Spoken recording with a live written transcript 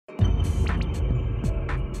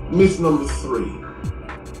Myth number 3.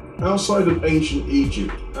 Outside of ancient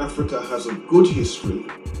Egypt, Africa has a good history,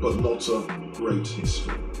 but not a great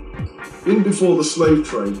history. In Before the Slave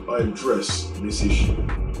Trade, I address this issue.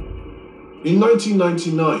 In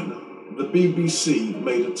 1999, the BBC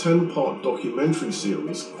made a 10-part documentary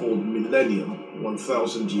series called Millennium: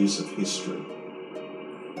 1000 Years of History.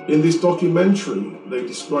 In this documentary, they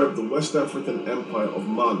described the West African Empire of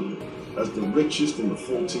Mali as the richest in the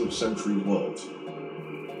 14th century world.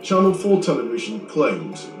 Channel 4 television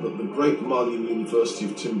claimed that the great Malian University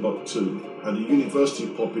of Timbuktu had a university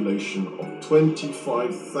population of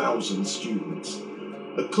 25,000 students,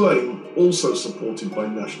 a claim also supported by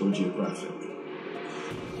National Geographic.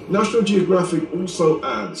 National Geographic also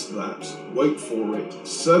adds that, wait for it,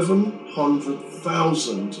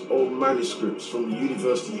 700,000 old manuscripts from the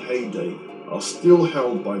university heyday are still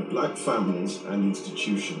held by black families and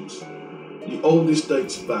institutions. The oldest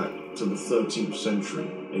dates back to the 13th century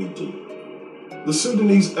AD. The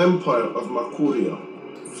Sudanese Empire of Makuria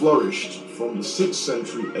flourished from the 6th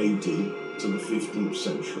century AD to the 15th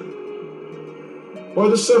century. By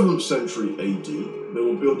the 7th century AD, they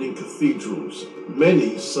were building cathedrals,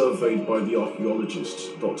 many surveyed by the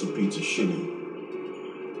archaeologist Dr. Peter Shinnie.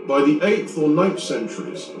 By the 8th or 9th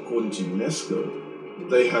centuries, according to UNESCO,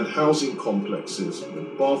 they had housing complexes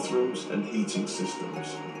with bathrooms and heating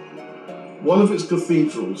systems. One of its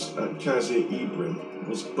cathedrals at Kazir Ibrim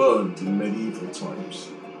was burned in medieval times.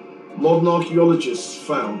 Modern archaeologists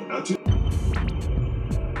found at it.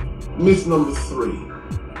 Myth number 3.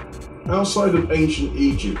 Outside of ancient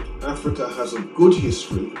Egypt, Africa has a good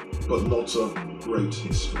history, but not a great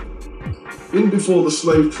history. In Before the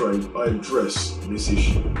Slave Trade, I address this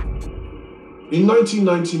issue. In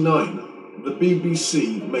 1999, the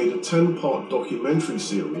BBC made a 10-part documentary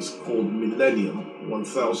series called Millennium: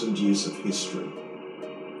 1000 Years of History.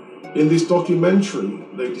 In this documentary,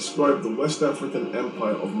 they described the West African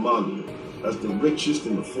Empire of Mali as the richest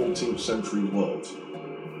in the 14th century world.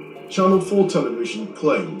 Channel 4 television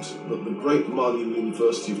claimed that the great Malian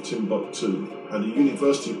University of Timbuktu had a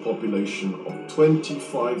university population of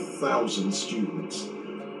 25,000 students,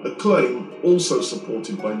 a claim also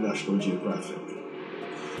supported by National Geographic.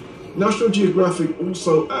 National Geographic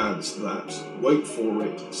also adds that, wait for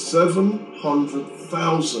it,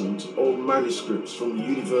 700,000 old manuscripts from the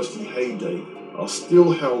university heyday are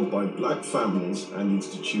still held by black families and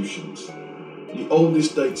institutions. The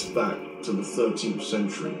oldest dates back to the 13th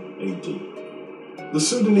century AD. The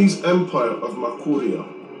Sudanese Empire of Makuria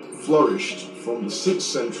flourished from the 6th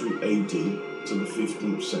century AD to the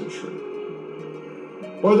 15th century.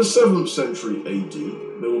 By the 7th century AD,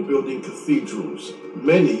 they were building cathedrals,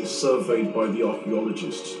 many surveyed by the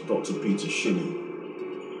archaeologist Dr. Peter Shinnie.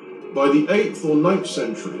 By the 8th or 9th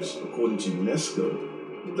centuries, according to UNESCO,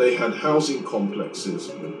 they had housing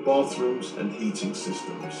complexes with bathrooms and heating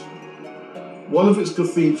systems. One of its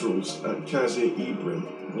cathedrals at Kazir Ibrim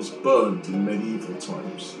was burned in medieval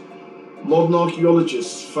times. Modern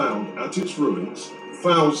archaeologists found at its ruins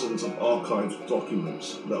thousands of archived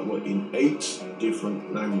documents that were in 8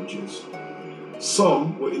 different languages.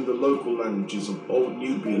 Some were in the local languages of Old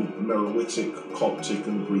Nubian, Meroitic, Coptic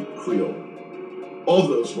and Greek Creole.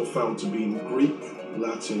 Others were found to be in Greek,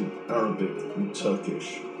 Latin, Arabic and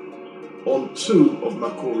Turkish. On 2 of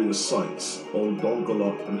Makuria's sites, Old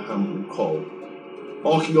Dongola and Hambul Kol,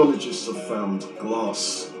 archaeologists have found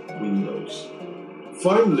glass windows.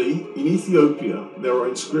 Finally, in Ethiopia, there are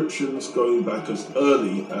inscriptions going back as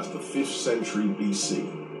early as the 5th century BC,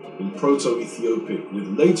 in Proto-Ethiopic,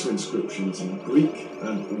 with later inscriptions in Greek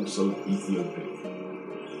and also Ethiopic.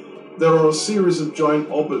 There are a series of giant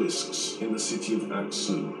obelisks in the city of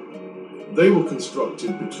Aksum. They were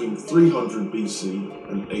constructed between 300 BC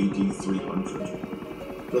and AD 300.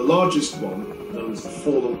 The largest one, known as the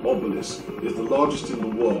Fallen Obelisk, is the largest in the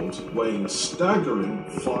world, weighing a staggering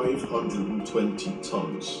 520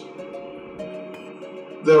 tons.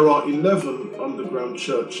 There are 11 underground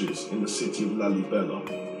churches in the city of Lalibela,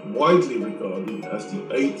 widely regarded as the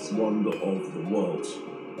 8th wonder of the world.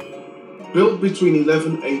 Built between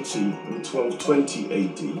 1180 and 1220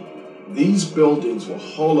 AD, these buildings were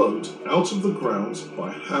hollowed out of the ground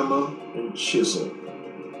by hammer and chisel.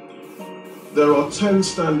 There are 10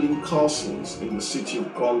 standing castles in the city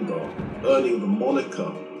of Gondar, earning the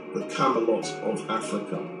moniker the Camelot of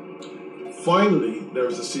Africa. Finally, there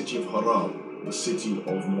is the city of Harar, the city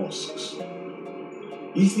of mosques.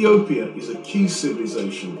 Ethiopia is a key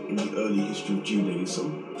civilization in the early history of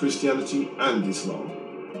Judaism, Christianity and Islam.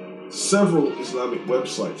 Several Islamic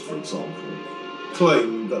websites, for example,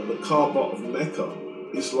 claim that the Kaaba of Mecca,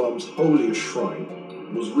 Islam's holiest shrine,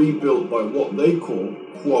 was rebuilt by what they call,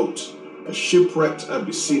 quote, a shipwrecked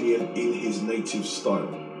Abyssinian in his native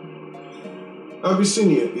style.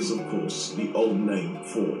 Abyssinia is, of course, the old name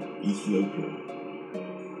for Ethiopia.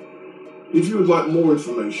 If you would like more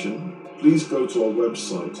information, please go to our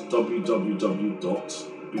website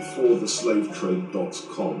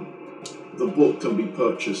www.beforetheslavetrade.com. The book can be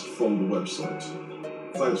purchased from the website.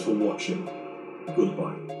 Thanks for watching.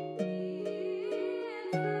 Goodbye.